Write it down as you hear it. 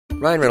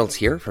Ryan Reynolds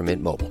here from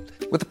Mint Mobile.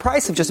 With the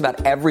price of just about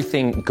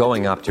everything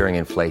going up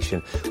during inflation,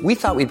 we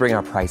thought we'd bring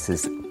our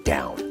prices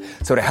down.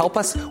 So to help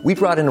us, we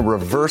brought in a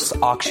reverse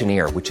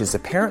auctioneer, which is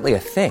apparently a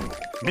thing.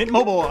 Mint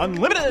Mobile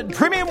Unlimited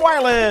Premium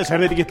Wireless. How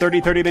to get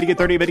 30, 30, how to get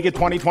 30, how to get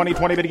 20, 20,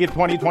 20, how to get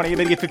 20, 20, how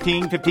to get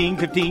 15, 15,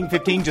 15,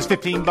 15, just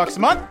 $15 a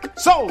month?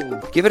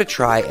 Sold! Give it a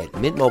try at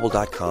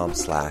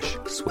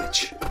mintmobile.com/switch.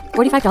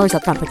 $45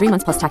 up front for 3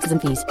 months plus taxes and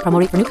fees. Promo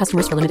rate for new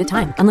customers for limited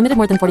time. Unlimited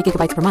more than 40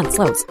 gigabytes per month.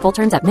 Slows full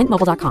terms at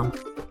mintmobile.com.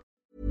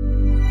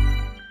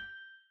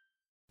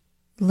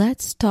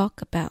 Let's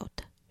talk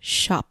about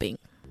shopping.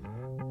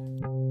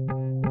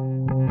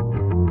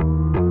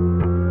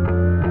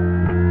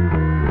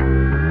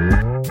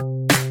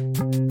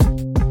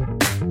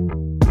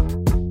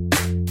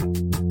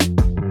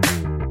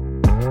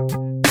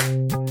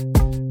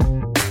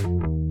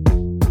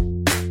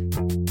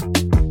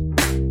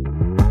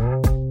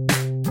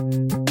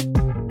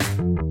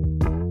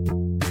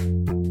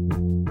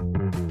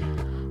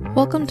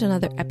 Welcome to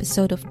another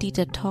episode of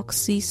Tita Talk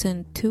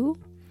Season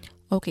 2.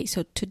 Okay,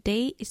 so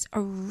today is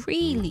a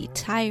really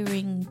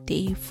tiring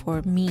day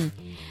for me.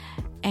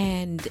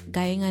 And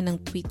gaya nga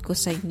ng tweet ko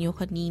sa inyo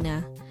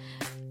kanina,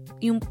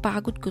 yung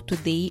pagod ko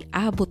today,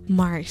 abot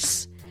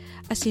Mars.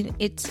 As in,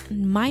 it's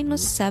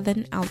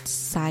 -7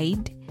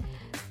 outside.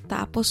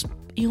 Tapos,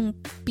 yung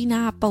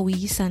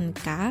pinapawisan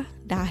ka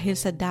dahil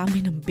sa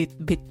dami ng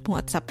bit-bit mo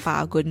at sa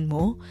pagod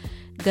mo,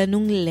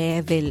 ganung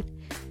level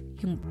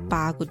yung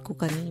pagod ko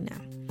kanina.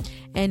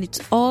 And it's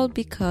all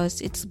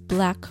because it's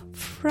Black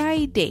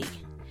Friday.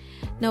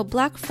 Now,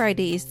 Black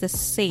Friday is the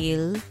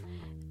sale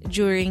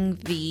during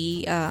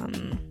the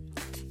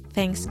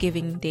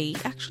Thanksgiving Day.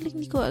 Actually,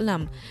 hindi ko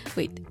alam.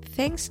 Wait,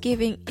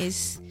 Thanksgiving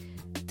is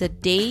the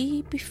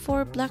day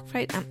before Black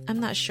Friday?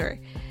 I'm not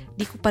sure.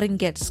 Di ko pa rin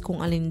gets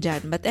kung alin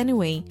dyan. But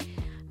anyway,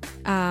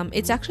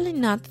 it's actually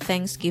not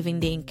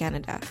Thanksgiving Day in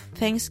Canada.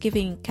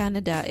 Thanksgiving in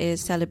Canada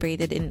is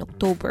celebrated in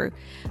October.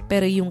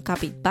 Pero yung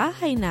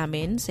kapitbahay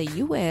namin sa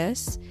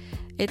US,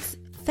 it's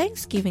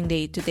Thanksgiving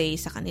Day today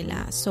sa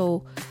kanila.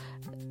 So,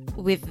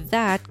 with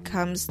that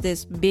comes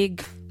this big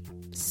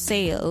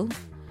sale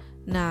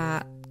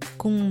na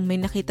kung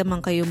may nakita man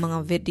kayo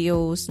mga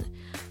videos,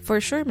 for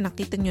sure,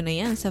 nakita nyo na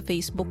yan sa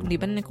Facebook. Di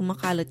ba na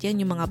kumakalat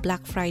yan, yung mga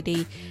Black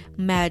Friday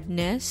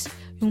madness,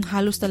 yung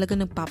halos talaga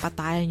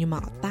nagpapatayan yung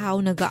mga tao,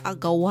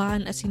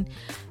 nag-aagawan, as in,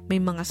 may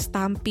mga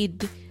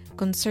stampede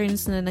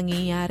concerns na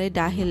nangyayari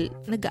dahil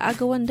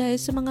nag-aagawan dahil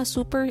sa mga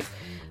super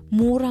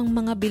murang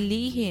mga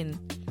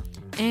bilihin.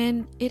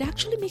 And it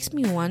actually makes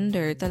me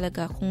wonder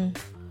talaga kung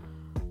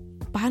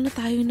paano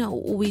tayo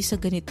nauuwi sa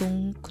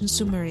ganitong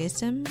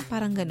consumerism,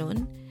 parang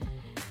ganun.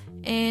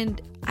 And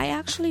I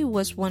actually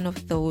was one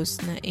of those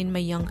na in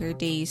my younger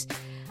days,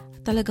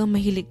 talagang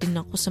mahilig din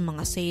ako sa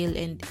mga sale.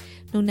 And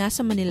nung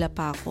nasa Manila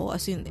pa ako,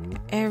 as in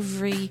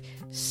every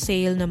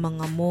sale na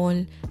mga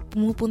mall,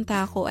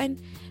 pumupunta ako and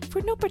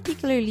for no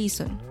particular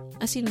reason.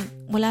 As in,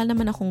 wala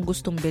naman akong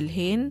gustong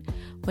bilhin,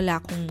 wala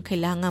akong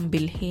kailangang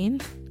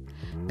bilhin.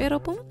 Pero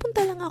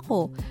pumupunta lang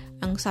ako.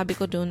 Ang sabi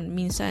ko doon,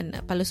 minsan,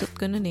 palusot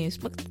ko nun is,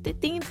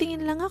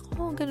 magtitingin-tingin lang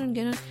ako,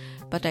 ganun-ganun.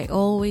 But I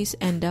always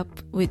end up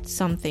with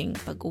something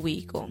pag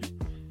uwi ko.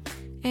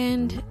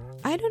 And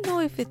I don't know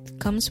if it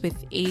comes with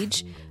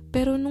age,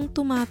 pero nung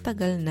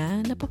tumatagal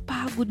na,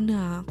 napapagod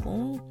na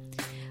ako.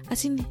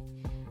 As in,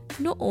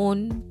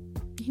 noon,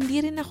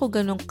 hindi rin ako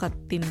ganun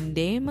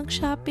katindi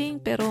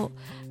mag-shopping, pero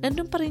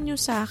nandun pa rin yung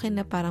sa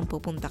akin na parang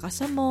pupunta ka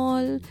sa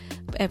mall,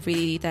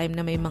 every time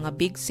na may mga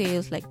big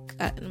sales, like,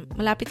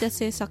 malapit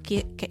kasi sa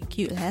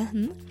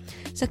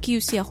sa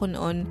QC ako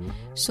noon.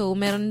 So,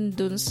 meron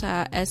dun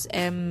sa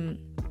SM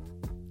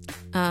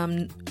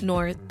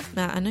North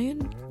na,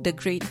 the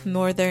Great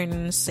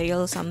Northern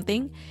Sale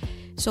something.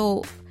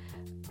 So,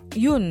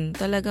 yun,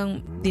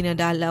 talagang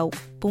dinadalaw.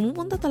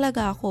 Pumupunta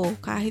talaga ako.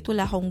 Kahit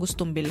wala akong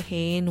gustong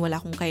bilhin,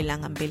 wala akong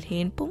kailangan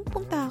bilhin,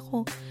 pumupunta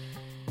ako.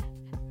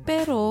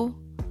 Pero,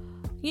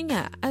 yun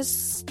nga,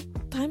 as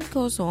time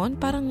goes on,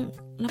 parang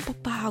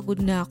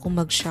napapagod na ako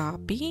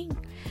mag-shopping.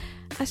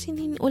 As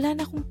in, wala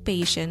na akong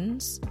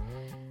patience.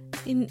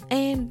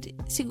 And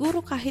siguro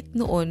kahit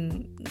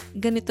noon,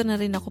 ganito na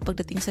rin ako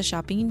pagdating sa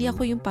shopping. Hindi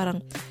ako yung parang,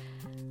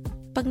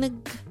 pag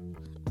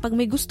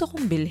may gusto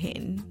kong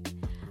bilhin,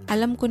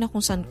 alam ko na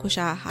kung saan ko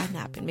siya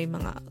hanapin. May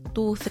mga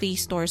 2-3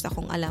 stores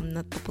akong alam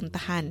na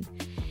pupuntahan.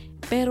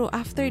 Pero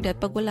after that,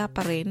 pag wala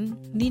pa rin,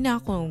 hindi na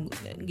ako,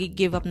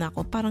 give up na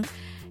ako. Parang,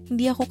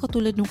 hindi ako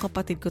katulad ng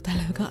kapatid ko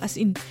talaga. As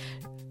in,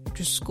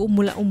 Diyos ko,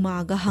 mula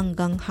umaga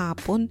hanggang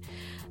hapon,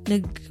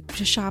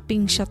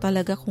 nag-shopping siya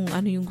talaga kung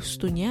ano yung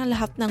gusto niya.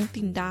 Lahat ng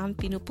tindahan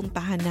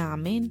pinupuntahan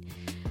namin.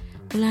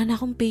 Wala na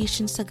akong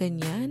patience sa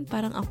ganyan.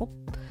 Parang ako,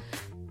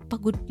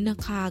 pagod na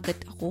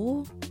kagad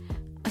ako.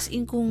 As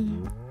in,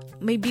 kung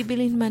may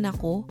bibilin man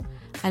ako,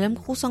 alam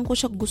ko kung saan ko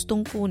siya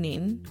gustong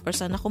kunin or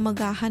saan ako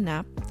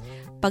maghahanap.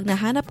 Pag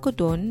nahanap ko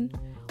doon,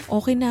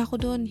 okay na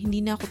ako doon. Hindi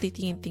na ako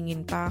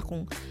titingin-tingin pa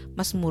kung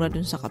mas mura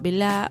doon sa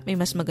kabila, may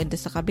mas maganda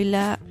sa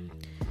kabila.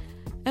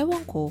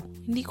 Ewan ko,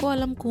 hindi ko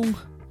alam kung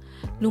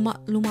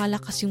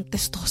lumalakas yung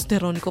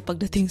testosterone ko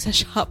pagdating sa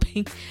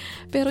shopping.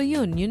 Pero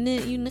yun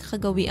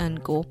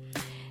nakagawian ko.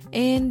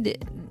 And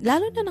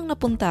lalo na nang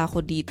napunta ako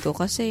dito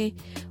kasi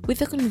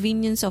with the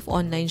convenience of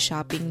online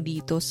shopping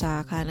dito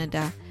sa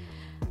Canada,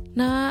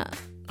 na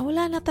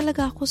wala na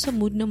talaga ako sa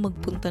mood na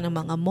magpunta ng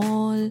mga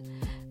mall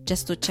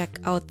just to check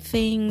out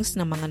things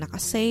na mga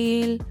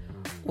naka-sale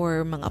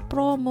or mga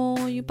promo,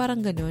 yung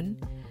parang ganun.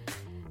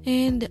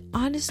 And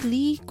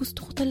honestly,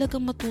 gusto ko talaga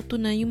matuto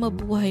na yung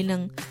mabuhay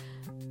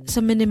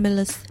sa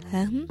minimalism,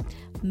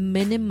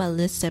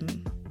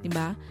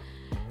 diba?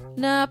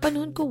 Na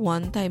panahon ko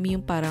one time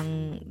yung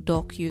parang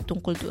docu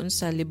tungkol doon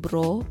sa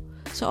libro,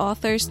 sa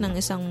authors ng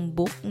isang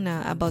book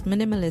na about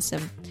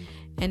minimalism,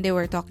 and they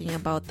were talking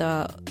about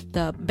the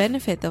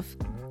benefit of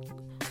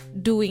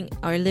doing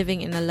or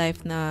living in a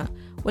life na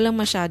walang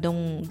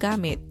masyadong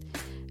gamit.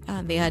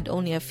 They had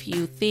only a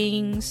few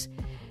things,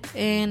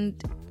 and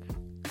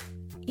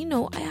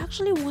I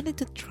actually wanted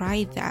to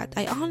try that.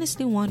 I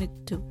honestly wanted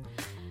to.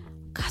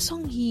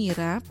 Kasong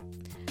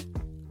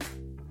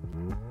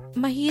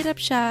mahirap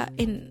siya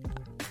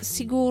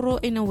siguro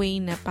in a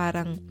way na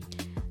parang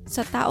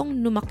sa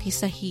taong lumaki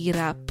sa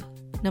hirap,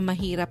 na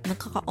mahirap,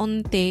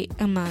 nakakaunti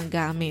ang mga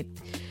gamit.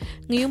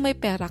 Ngayong may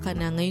pera ka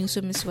na, ngayong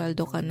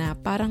sumisweldo ka na,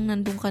 parang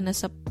nandun ka na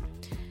sa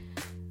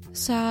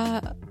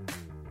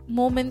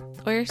moment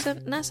or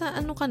nasa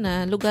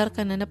lugar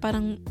ka na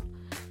parang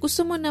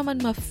gusto mo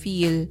naman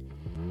ma-feel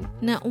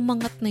na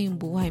umangat na yung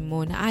buhay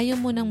mo, na ayaw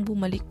mo nang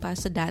bumalik pa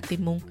sa dati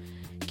mong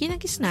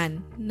kinagisnan,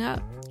 na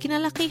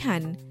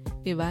kinalakihan,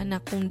 diba?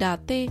 Na kung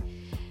dati,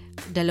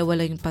 2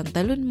 lang yung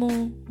pantalon mo,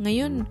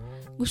 ngayon,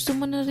 gusto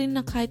mo na rin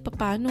na kahit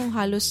papano,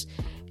 halos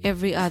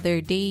every other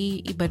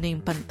day, iba na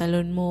yung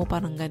pantalon mo,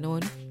 parang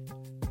ganon.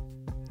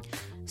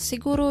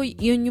 Siguro,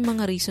 yun yung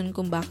mga reason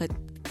kung bakit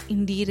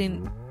hindi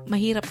rin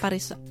mahirap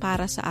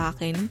para sa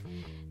akin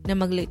na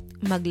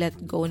mag-let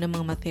go ng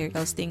mga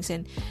materials things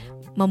and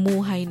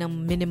mamuhay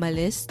ng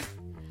minimalist.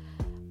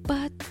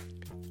 But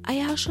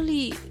I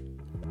actually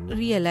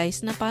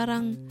realized na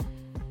parang,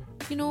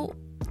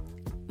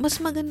 mas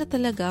maganda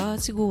talaga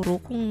siguro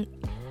kung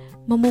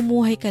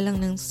mamumuhay ka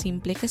lang ng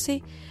simple.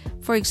 Kasi,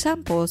 for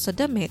example, sa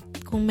damit,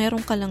 kung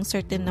meron ka lang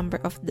certain number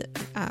of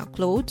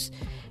clothes,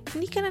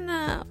 hindi ka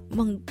na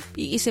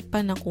mag-iisip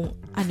pa na kung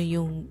ano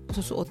yung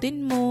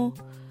susuotin mo.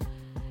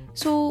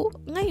 So,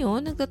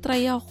 ngayon,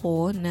 nagtatry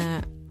ako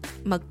na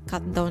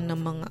mag-cut down ng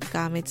mga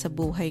gamit sa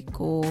buhay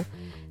ko.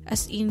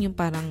 As in, yung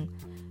parang,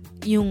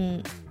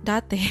 yung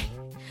dati,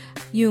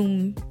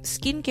 yung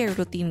skincare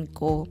routine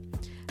ko,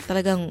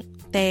 talagang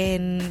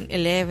 10,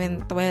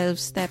 11, 12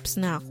 steps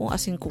na ako.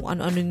 As in, kung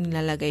ano-ano yung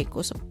nilalagay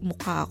ko sa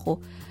mukha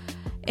ko.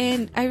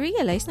 And I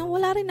realized na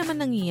wala rin naman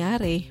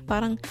nangyayari.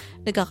 Parang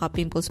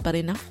nagkaka-pimples pa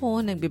rin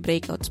ako,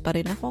 nagbe-breakouts pa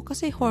rin ako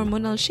kasi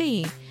hormonal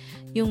siya eh.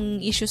 Yung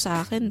issue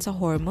sa akin sa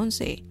hormones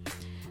eh.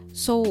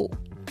 So,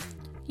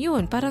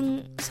 yun,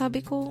 parang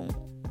sabi ko,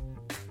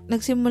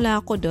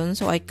 nagsimula ako dun,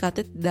 so I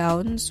cut it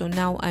down. So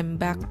now I'm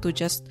back to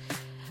just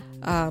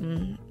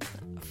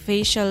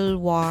facial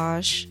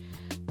wash,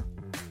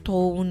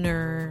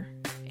 toner,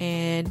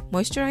 and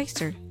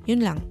moisturizer.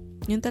 Yun lang.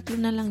 Yung 3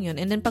 na lang yun.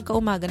 And then pagka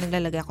umaga,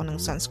 naglalagay ako ng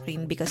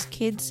sunscreen because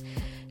kids,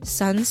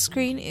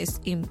 sunscreen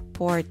is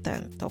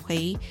important,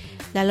 okay?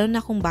 Lalo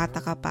na kung bata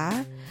ka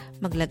pa,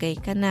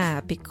 maglagay ka na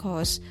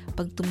because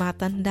pag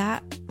tumatanda,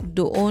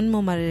 doon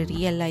mo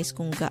marirealize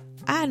kung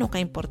gaano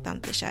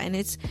ka-importante siya. And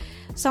it's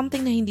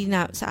something na hindi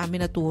na sa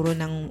amin naturo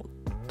ng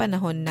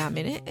panahon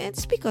namin.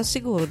 It's because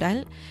siguro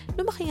dahil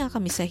lumaki nga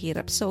kami sa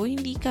hirap. So,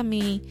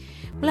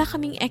 wala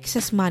kaming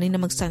excess money na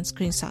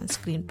mag-sunscreen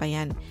pa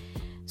yan.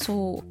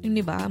 So, yun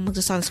diba,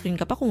 magsa-sunscreen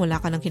ka pa kung wala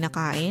ka nang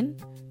kinakain.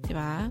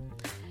 Diba?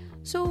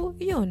 So,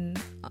 yun,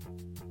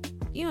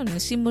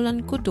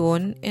 simulan ko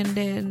doon, and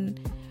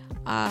then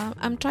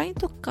I'm trying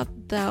to cut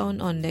down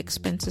on the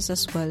expenses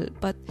as well.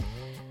 But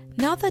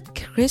now that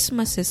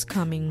Christmas is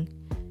coming,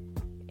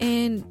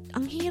 and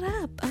ang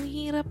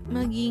hirap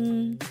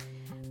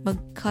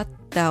mag-cut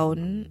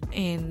down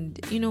and,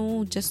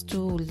 just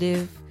to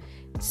live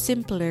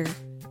simpler,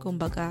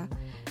 kumbaga.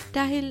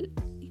 Dahil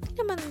hindi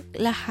naman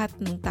lahat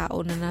ng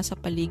tao na nasa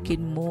paligid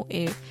mo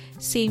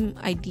same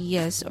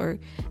ideas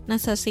or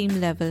nasa same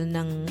level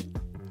ng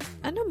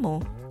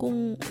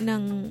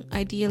ng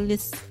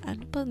idealist,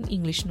 ano pa ang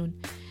English nun?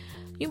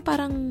 Yung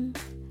parang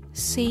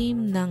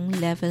same ng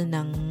level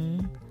ng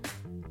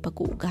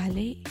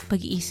pag-uugali,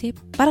 pag-iisip,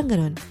 parang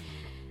ganun.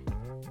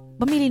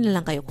 Pamili na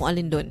lang kayo kung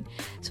alin dun.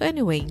 So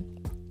anyway,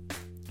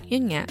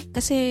 yun nga,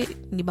 kasi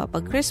di ba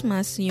pag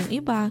Christmas, yung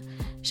iba,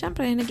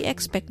 syempre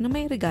nag-i-expect na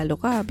may regalo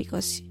ka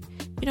because,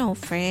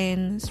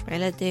 friends,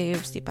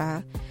 relatives, di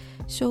ba?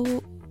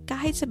 So,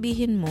 kahit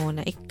sabihin mo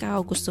na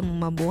ikaw gusto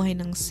mo mabuhay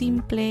ng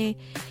simple,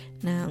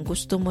 na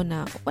gusto mo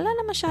na wala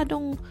na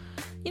masyadong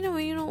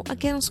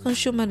against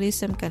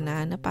consumerism ka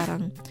na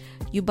parang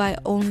you buy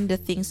only the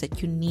things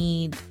that you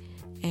need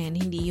and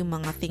hindi yung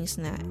mga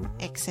things na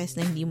excess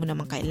na hindi mo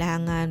naman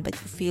kailangan but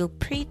you feel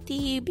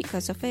pretty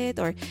because of it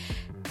or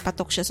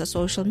patok siya sa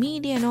social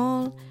media and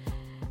all.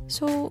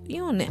 So,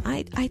 yun,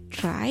 I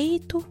try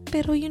to,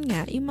 pero yun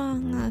nga, yung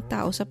mga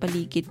tao sa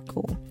paligid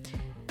ko.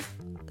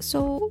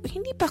 So,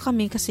 hindi pa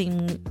kami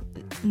kasing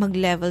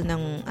mag-level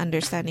ng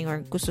understanding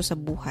or gusto sa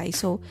buhay.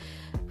 So,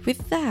 with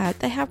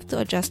that, I have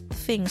to adjust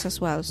things as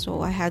well.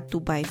 So, I had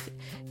to buy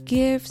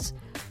gifts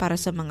para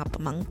sa mga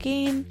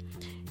pamangkin.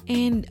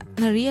 And,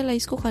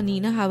 na-realize ko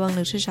kanina habang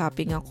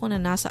nagsha-shopping ako na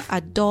nasa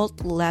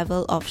adult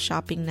level of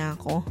shopping na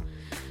ako.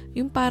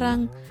 Yung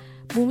parang,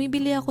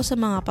 bumibili ako sa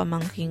mga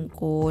pamangkin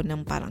ko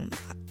ng parang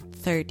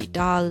 $30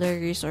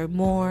 or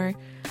more.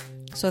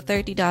 So,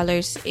 $30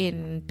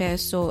 in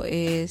peso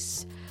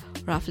is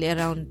roughly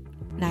around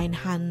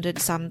 900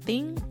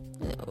 something.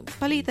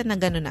 Palitan na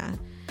gano'n na.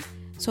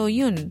 So,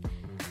 yun.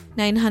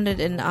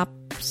 900 and up,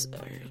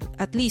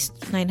 at least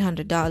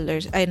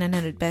 $900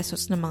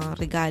 pesos na mga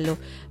regalo.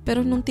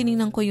 Pero nung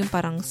tinignan ko yung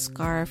parang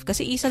scarf,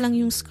 kasi isa lang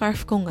yung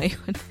scarf ko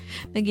ngayon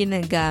na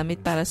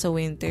ginagamit para sa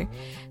winter.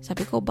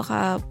 Sabi ko,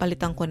 baka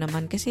palitan ko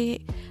naman kasi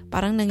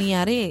parang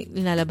nangyayari,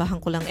 linalabahan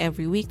ko lang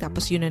every week,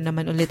 tapos yun na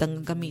naman ulit ang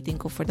gamitin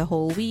ko for the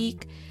whole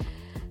week.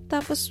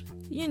 Tapos,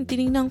 yun,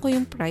 tinignan ko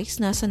yung price,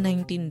 nasa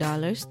 $19.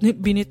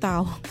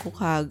 Binitawan ko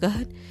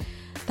kagad.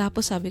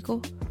 Tapos sabi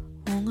ko,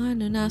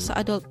 nasa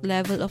adult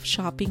level of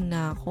shopping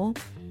na ako.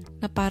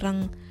 Na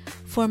parang,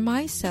 for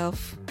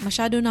myself,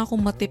 masyado na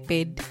akong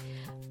matipid.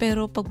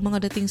 Pero pag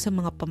mga dating sa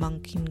mga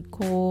pamangkin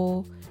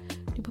ko,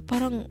 di ba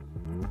parang,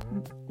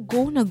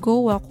 go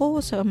ako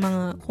sa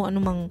mga, kung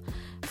anumang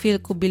feel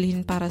ko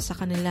bilhin para sa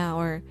kanila.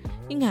 Or,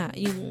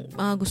 yung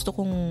mga gusto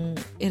kong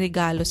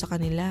iregalo sa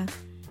kanila.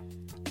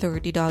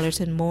 $30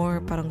 and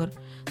more, parang gano'n.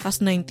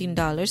 Tapos $19,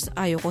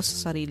 ayaw ko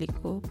sa sarili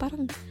ko.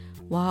 Parang,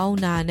 wow,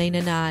 nanay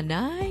na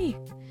nanay.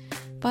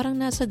 Parang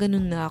nasa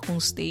ganun na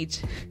akong stage.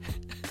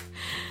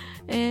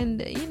 And,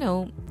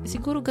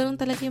 siguro ganun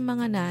talaga yung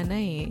mga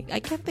nanay.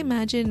 I can't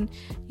imagine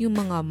yung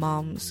mga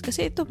moms.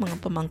 Kasi ito, mga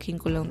pamangkin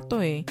ko lang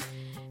to eh.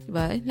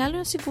 Diba?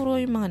 Lalo na siguro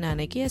yung mga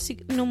nanay. Kaya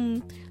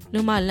nung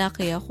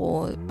lumalaki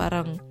ako,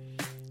 parang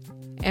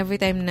every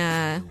time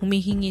na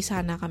humihingi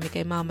sana kami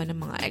kay mama ng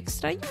mga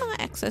extra, yung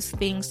mga excess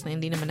things na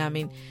hindi naman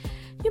namin,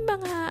 yung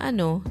mga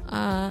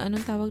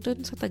anong tawag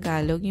doon sa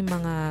Tagalog, yung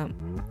mga,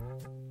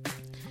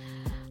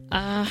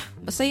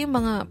 basta yung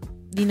mga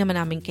di naman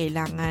namin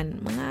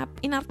kailangan, mga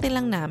inarte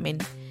lang namin.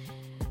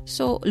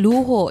 So,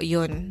 luho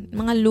yun.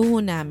 Mga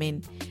luho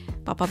namin.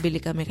 Papabili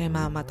kami kay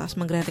mama, tapos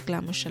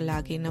magre-reklamo siya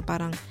lagi na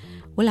parang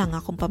wala nga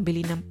akong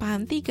pambili ng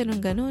panty,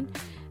 ganun-ganun.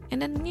 And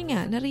then,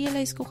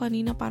 na-realize ko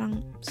kanina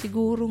parang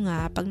siguro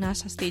nga, pag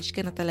nasa stage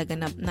ka na talaga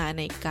na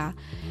nanay ka,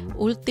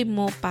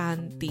 ultimo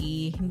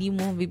panty, hindi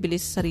mo bibili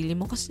sa sarili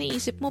mo kasi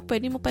naisip mo,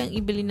 pwede mo pa yung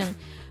ibili ng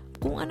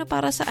kung ano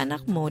para sa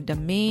anak mo,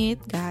 damit,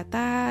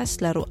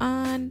 gatas,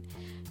 laruan.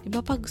 Diba,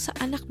 pag sa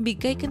anak,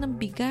 bigay ka ng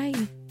bigay.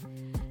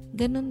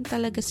 Ganun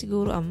talaga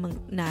siguro ang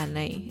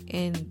nanay.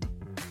 And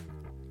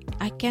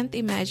I can't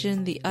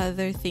imagine the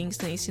other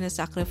things na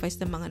isinasacrifice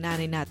ng mga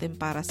nanay natin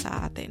para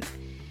sa atin.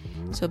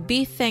 So,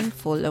 be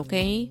thankful,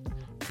 okay?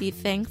 Be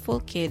thankful,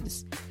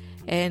 kids.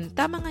 And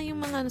tama nga yung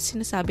mga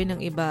sinasabi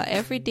ng iba,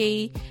 every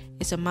day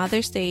is a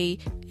Mother's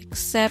Day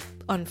except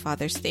on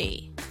Father's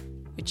Day.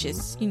 Which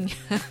is,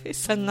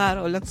 isang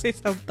araw lang sa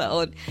isang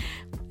taon.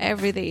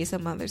 Every day is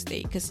a Mother's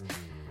Day. Because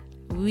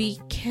we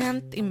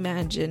can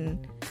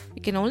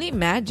only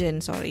imagine,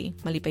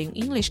 mali pa yung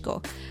English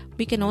ko.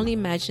 We can only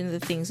imagine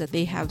the things that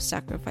they have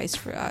sacrificed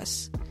for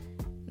us.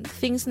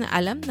 Things na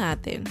alam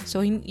natin. So,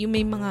 yung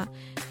may mga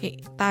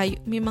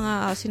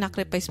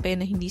sinacrifice pa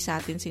na hindi sa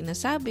atin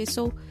sinasabi.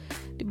 So,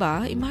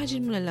 diba?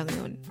 Imagine mo na lang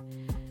yun.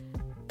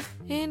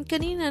 And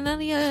kanina,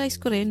 na-realize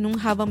ko rin, nung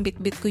habang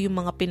bit-bit ko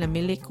yung mga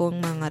pinamili kong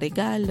mga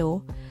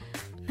regalo,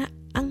 na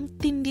ang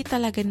tindi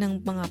talaga ng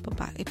mga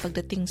babae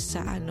pagdating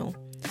sa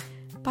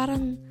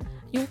parang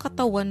yung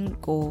katawan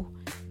ko,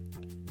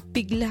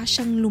 bigla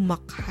siyang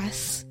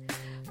lumakas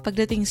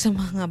pagdating sa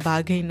mga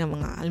bagay na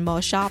mga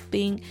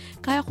shopping.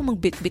 Kaya ko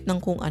magbitbit ng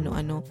kung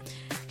ano-ano.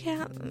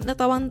 Kaya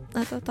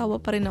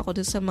natatawa pa rin ako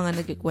dun sa mga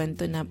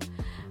nagkikwento na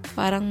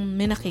parang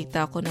may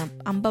nakita ko na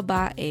ang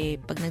babae,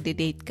 pag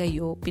nagde-date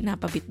kayo,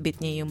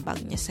 pinapabitbit niya yung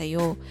bag niya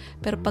sa'yo.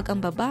 Pero pag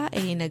ang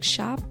babae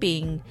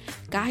nag-shopping,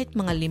 kahit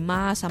mga 5,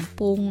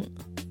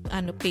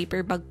 10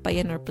 paper bag pa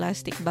yan or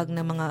plastic bag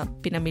na mga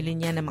pinamili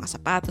niya na mga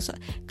sapatos,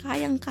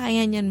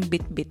 kayang-kaya niyan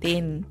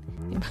bitbitin.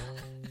 Diba?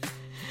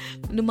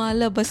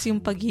 Lumalabas yung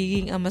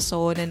pagiging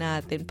Amazona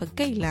natin pag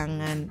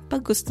kailangan,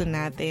 pag gusto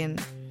natin.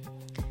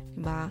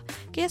 Diba?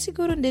 Kaya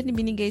siguro din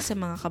binigay sa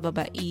mga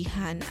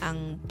kababaihan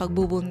ang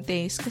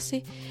pagbubuntis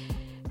kasi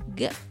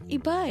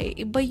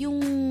iba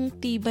yung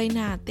tibay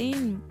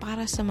natin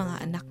para sa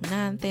mga anak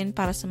natin,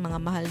 para sa mga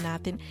mahal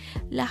natin.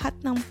 Lahat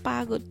ng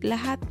pagod,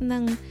 lahat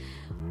ng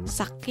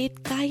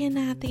sakit, kaya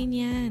natin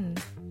yan.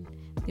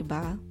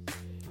 Diba?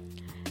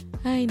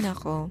 Ay,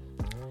 nako.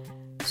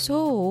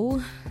 So,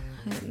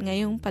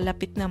 ngayong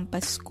palapit ng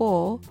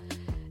Pasko,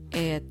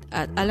 at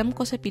alam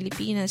ko sa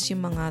Pilipinas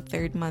yung mga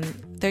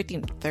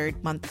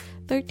 13th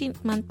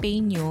month pay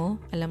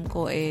nyo, alam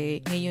ko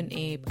ngayon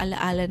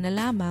alaala na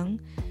lamang.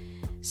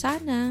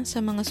 sana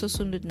sa mga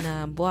susunod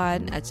na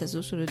buwan at sa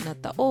susunod na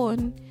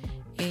taon,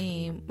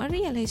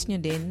 ma-realize nyo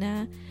din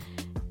na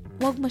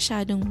wag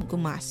masyadong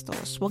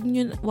gumastos. Wag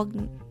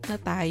na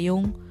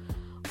tayong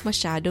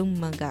masyadong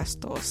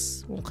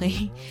magastos.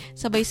 Okay?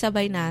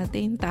 Sabay-sabay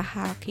natin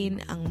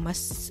tahakin ang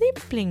mas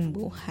simpleng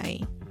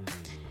buhay.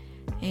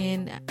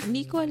 And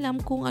hindi ko alam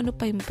kung ano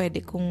pa yung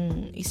pwede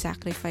kong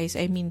i-sacrifice.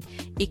 I mean,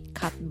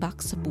 i-cut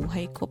back sa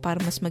buhay ko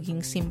para mas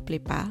maging simple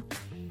pa.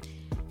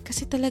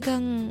 Kasi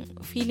talagang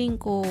feeling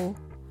ko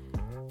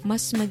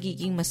mas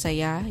magiging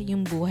masaya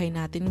yung buhay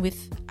natin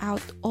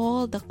without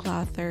all the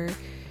clutter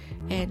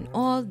and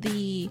all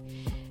the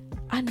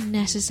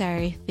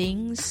unnecessary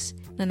things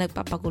na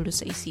nagpapagulo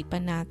sa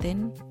isipan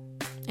natin.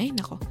 Ay,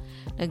 nako.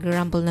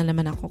 Nag-rumble na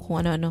naman ako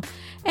kung ano-ano.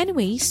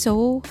 Anyway,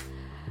 so,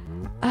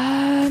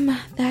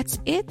 that's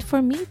it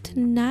for me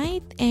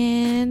tonight.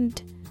 And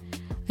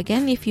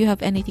again, if you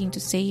have anything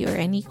to say or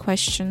any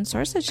questions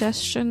or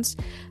suggestions,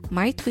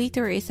 my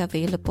Twitter is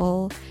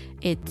available.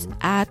 It's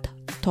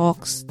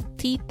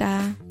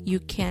 @TalksTita. You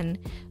can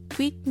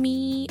tweet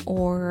me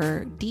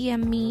or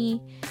DM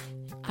me.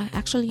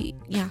 Actually,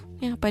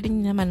 pwede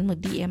nyo naman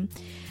mag-DM.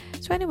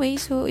 So anyway,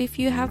 so if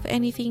you have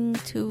anything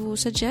to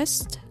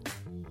suggest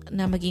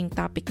na maging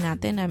topic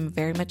natin, I'm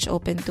very much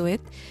open to it.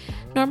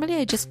 Normally,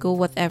 I just go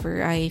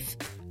whatever I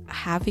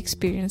have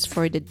experienced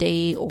for the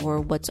day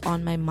or what's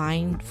on my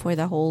mind for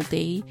the whole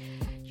day.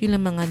 Yun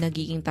lang mga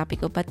nagiging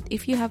topic ko. But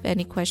if you have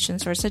any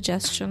questions or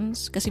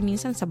suggestions, kasi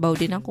minsan sabaw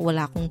din ako,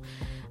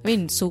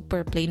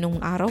 super plain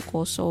nung araw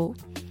ko, so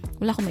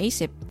wala akong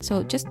maisip.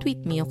 So just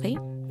tweet me, okay?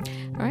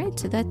 Alright,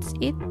 so that's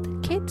it,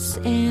 kids,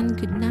 and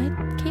good night,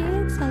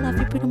 kids. I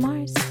love you, Bruno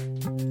Mars.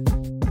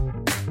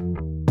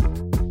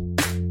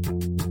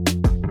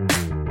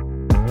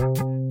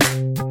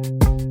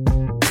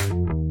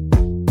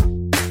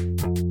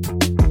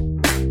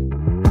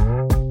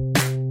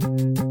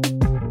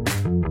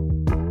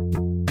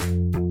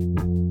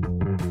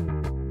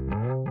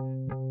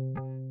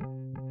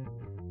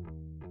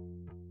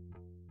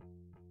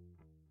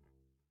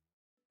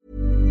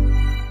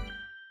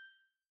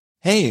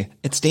 Hey,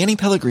 it's Danny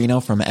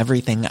Pellegrino from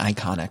Everything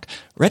Iconic.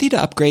 Ready to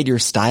upgrade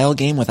your style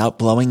game without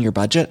blowing your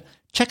budget?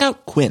 Check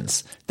out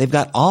Quince. They've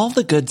got all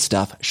the good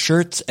stuff,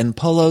 shirts and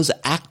polos,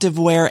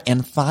 activewear,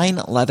 and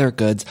fine leather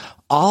goods,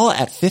 all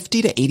at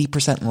 50 to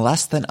 80%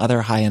 less than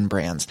other high-end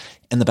brands.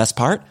 And the best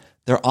part?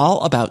 They're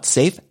all about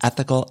safe,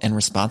 ethical, and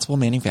responsible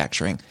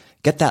manufacturing.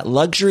 Get that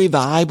luxury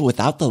vibe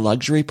without the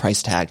luxury price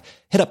tag.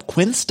 Hit up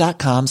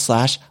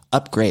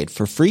quince.com/upgrade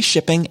for free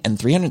shipping and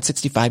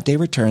 365-day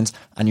returns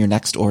on your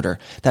next order.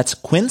 That's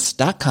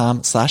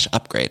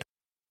quince.com/upgrade.